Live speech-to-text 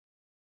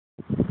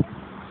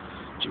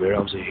Jimmy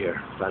Ramsey here,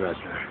 Van Red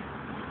here.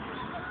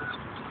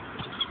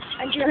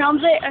 And Jimmy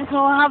Ramsey, and can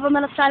we have a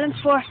minute of silence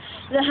for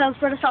the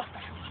Hillsborough suspect?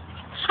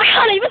 I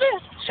can't even do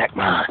it! Sick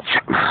man,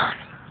 sick man.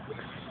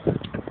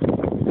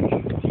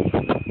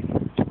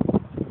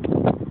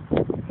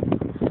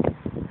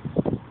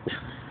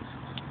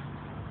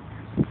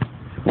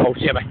 Oh,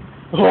 Jimmy.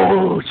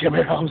 Oh, Jimmy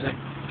Ramsey.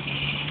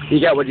 You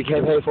get what you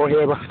came here for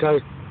here, I tell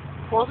you.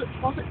 Was it?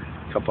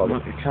 Come on,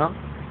 you can't.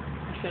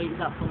 I show you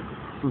that phone.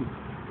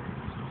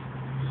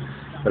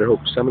 Better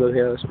hope someone will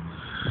hear this.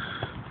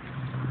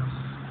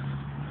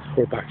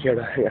 We're back here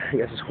to, I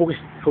guess it's Hoagie.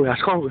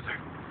 That's gone with her.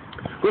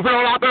 Go for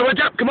all out there, would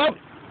you? Come on.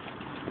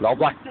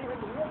 Lovely.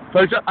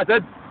 Push it, I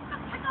did.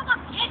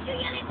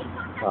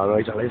 Oh no,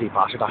 he's a lazy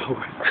bastard, that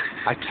Hoagie.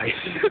 I tell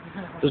you.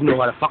 Doesn't know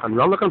how to fucking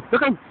run. Look at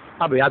him.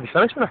 I'd be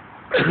finished with her.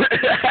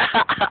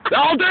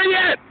 That'll do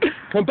yet!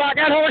 Come back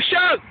and have a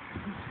shout!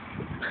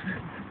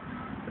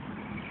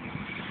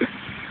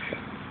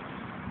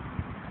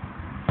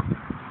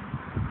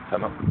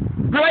 Come on.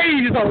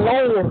 Praise the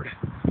Lord!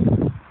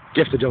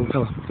 Gift of young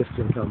fella.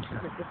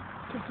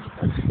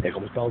 Here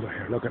comes Balder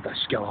here. Look at the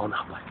skill on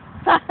that, like.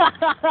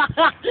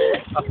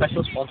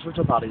 Official sponsor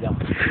to Body Down.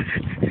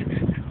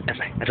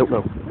 I don't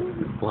know.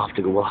 We'll have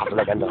to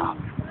look into that.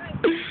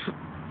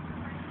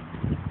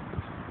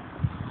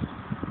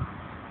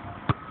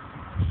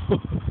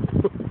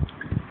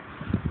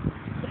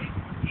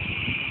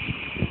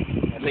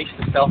 At least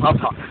they still have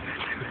that.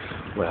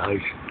 Well,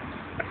 he's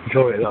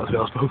sorry that as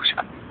well, I suppose.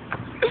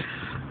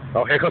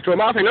 Oh, here comes to a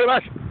Martin, look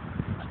at that!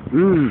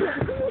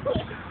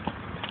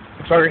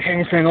 Burger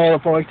King's bring all the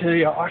boys to the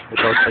yard. It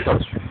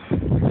does.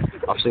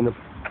 I've seen them.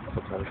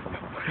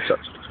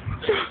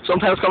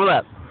 Sometimes come of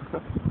that.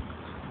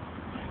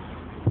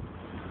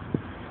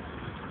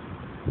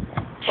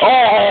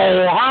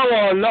 Oh, how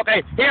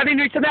unlucky! Here, didn't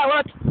reach the net,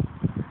 what?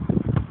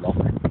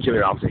 Lovely. Jimmy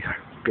Ramsey here.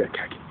 Great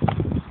kick.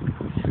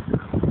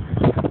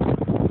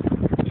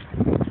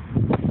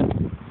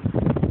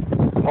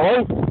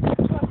 Oh!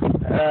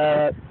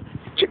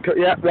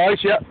 Yeah, right,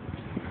 yeah.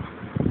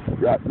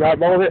 Right,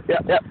 Molly,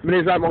 yeah. My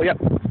name's Right, Molly, yeah.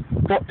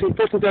 14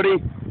 and 13,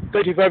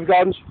 35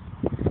 gardens.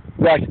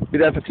 Right, be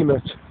there in 15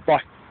 minutes.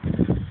 Bye.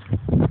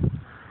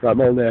 Right,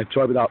 Molly, there,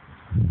 try with that.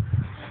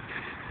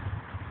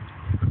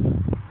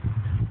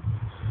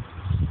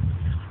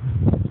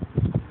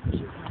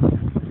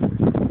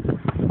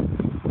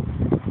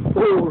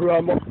 Oh,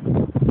 Rambo.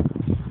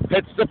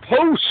 It's the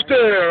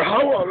poster!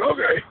 How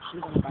unlucky!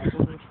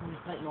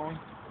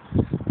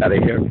 Eddie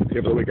here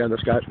for the weekend,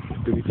 this guy.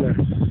 Duty player.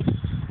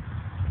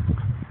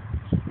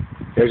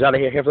 Here's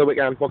Eddie here for the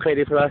weekend. What can I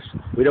do for us?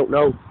 We don't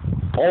know.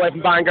 All in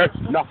Bangor,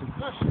 nothing.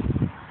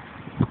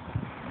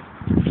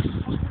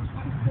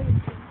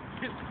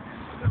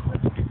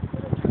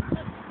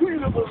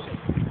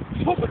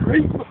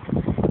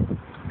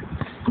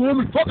 Go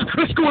on, fucking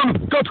Chris, go on!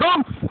 Go,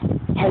 Tom!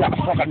 Hold on a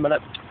fucking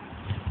minute.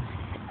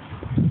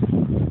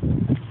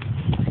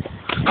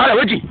 Hello,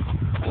 would you?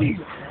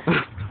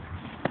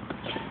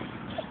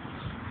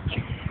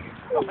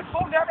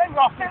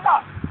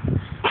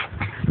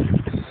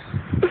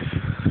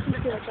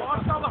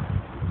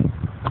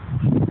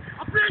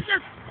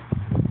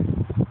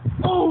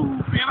 Oh,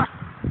 baby.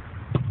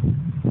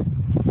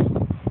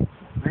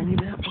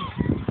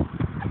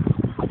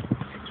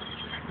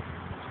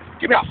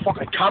 Give me that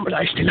fucking camera,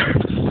 I still.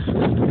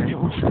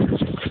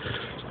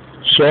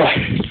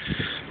 Sorry,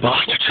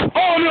 bastard.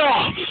 Oh no!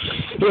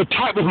 You're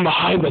attacked me from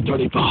behind, the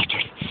dirty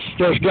bastard.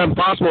 Here's Glenn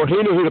Passmore, he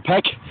knew who to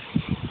pick.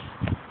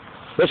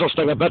 This'll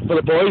sting a bit for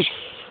the boys.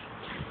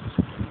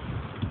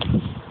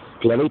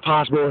 Glenny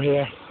Passmore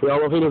here. We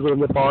all know who knows where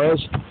the bar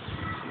is.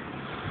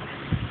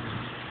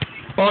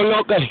 Oh,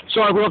 look,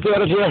 sorry, we're looking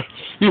at it here.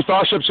 You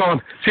starships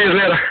on. See you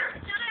later.